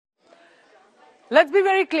Let's be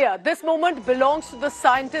very clear. This moment belongs to the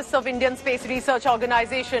scientists of Indian Space Research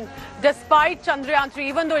Organization. Despite Chandrayaan-3,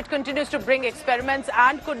 even though it continues to bring experiments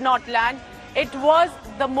and could not land, it was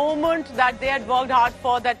the moment that they had worked hard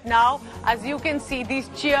for that now, as you can see, these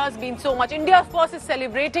cheers mean so much. India, of course, is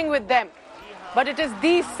celebrating with them. But it is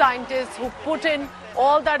these scientists who put in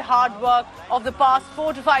all that hard work of the past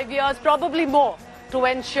 4 to 5 years, probably more, to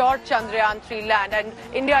ensure Chandrayaan-3 land. And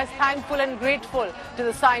India is thankful and grateful to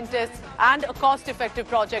the scientists and a cost-effective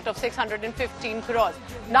project of 615 crores.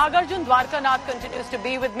 Nagarjun Dwarkanath continues to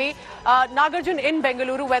be with me. Nagarjun, in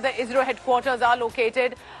Bengaluru, where the ISRO headquarters are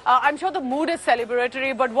located, I'm sure the mood is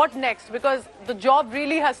celebratory, but what next? Because the job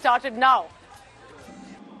really has started now.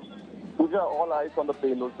 Pooja, all eyes on the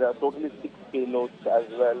payloads. There are totally 6 payloads as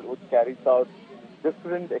well, which carries out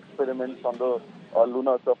different experiments on the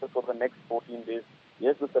lunar surface for the next 14 days.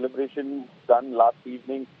 Yes, the celebration done last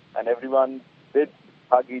evening, and everyone did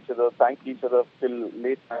hug each other, thank each other till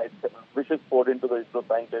late night, wishes poured into the ISRO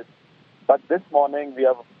scientists. But this morning, we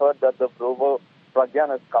have heard that the rover Pragyan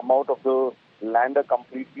has come out of the lander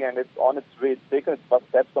completely, and it's on its way. It's taken its first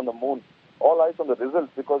steps on the moon. All eyes on the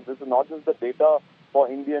results, because this is not just the data for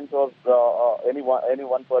Indians or any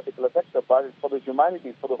one particular sector, but it's for the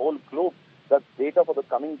humanity, for the whole globe. That's data for the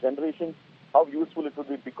coming generations, how useful it would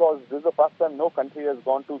be, because this is the first time no country has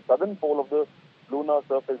gone to southern pole of the lunar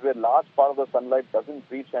surface where large part of the sunlight doesn't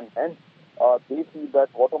reach, and hence they see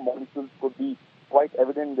that water molecules could be quite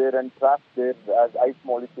evident there and trapped there as ice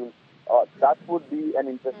molecules. That would be an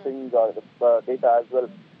interesting data as well.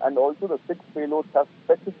 And also the 6 payloads have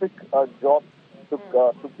specific jobs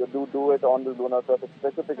to do it on the lunar surface.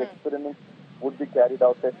 Specific experiments would be carried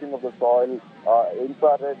out, testing of the soil,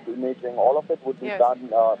 infrared imaging, all of it would be done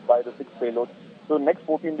by the 6 payloads. So next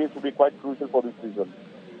 14 days would be quite crucial for this reason.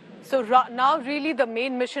 So now really the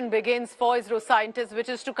main mission begins for ISRO scientists, which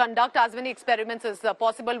is to conduct as many experiments as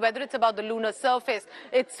possible, whether it's about the lunar surface,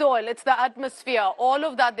 its soil, it's the atmosphere, all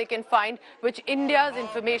of that they can find, which India's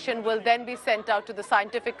information will then be sent out to the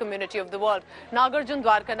scientific community of the world. Nagarjun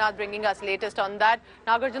Dwarkanath bringing us latest on that.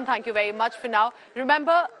 Nagarjun, thank you very much for now.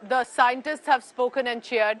 Remember, the scientists have spoken and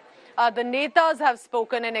cheered. The netas have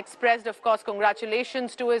spoken and expressed, of course,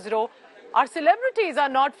 congratulations to ISRO. Our celebrities are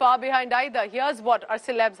not far behind either. Here's what our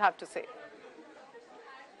celebs have to say.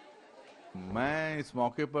 मैं इस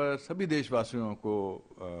मौके पर सभी देशवासियों को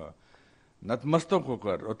नतमस्तक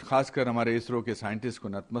होकर और खासकर हमारे इसरो के साइंटिस्ट को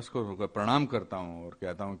नतमस्तक होकर प्रणाम करता हूं और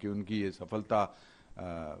कहता हूं कि उनकी ये सफलता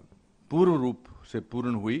पूर्ण रूप से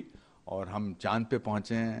पूर्ण हुई और हम चांद पे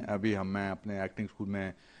पहुंचे हैं। अभी मैं अपने एक्टिंग स्कूल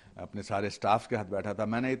में अपने सारे स्टाफ के साथ बैठा था।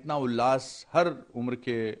 मैंने इतना उल्लास हर उम्र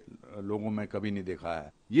के लोगों में कभी नहीं देखा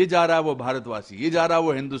है। ये जा रहा है वो भारतवासी, ये जा रहा है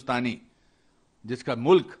वो हिंदुस्तानी, जिसका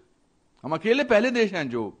मुल्क, हम अकेले पहले देश हैं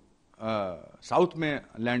जो साउथ में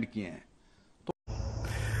लैंड किए हैं।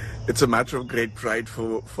 It's a matter of great pride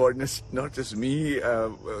for not just me,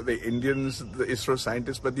 the Indians, the ISRO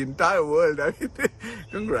scientists, but the entire world. I mean,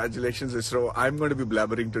 congratulations, ISRO. I'm going to be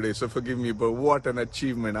blabbering today, so forgive me, but what an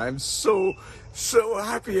achievement. I'm so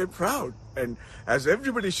happy and proud, and as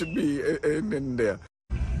everybody should be in India.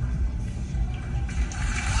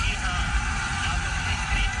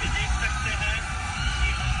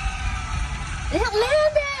 It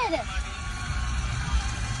landed!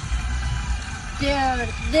 Dude,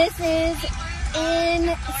 this is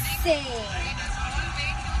insane.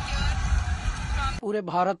 पूरे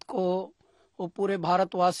भारत को और पूरे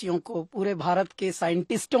भारतवासियों को, पूरे भारत के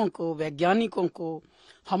साइंटिस्टों को, वैज्ञानिकों को,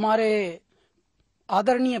 हमारे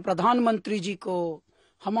आदरणीय प्रधानमंत्री जी को,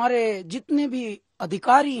 हमारे जितने भी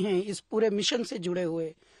अधिकारी हैं इस पूरे मिशन से जुड़े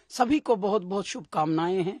हुए, सभी को बहुत बहुत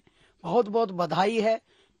शुभकामनाएं हैं। बहुत बहुत बधाई है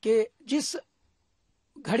कि जिस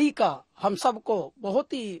घड़ी का हम सबको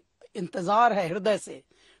बहुत ही इंतजार है हृदय से,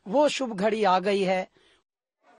 वो शुभ घड़ी आ गई है।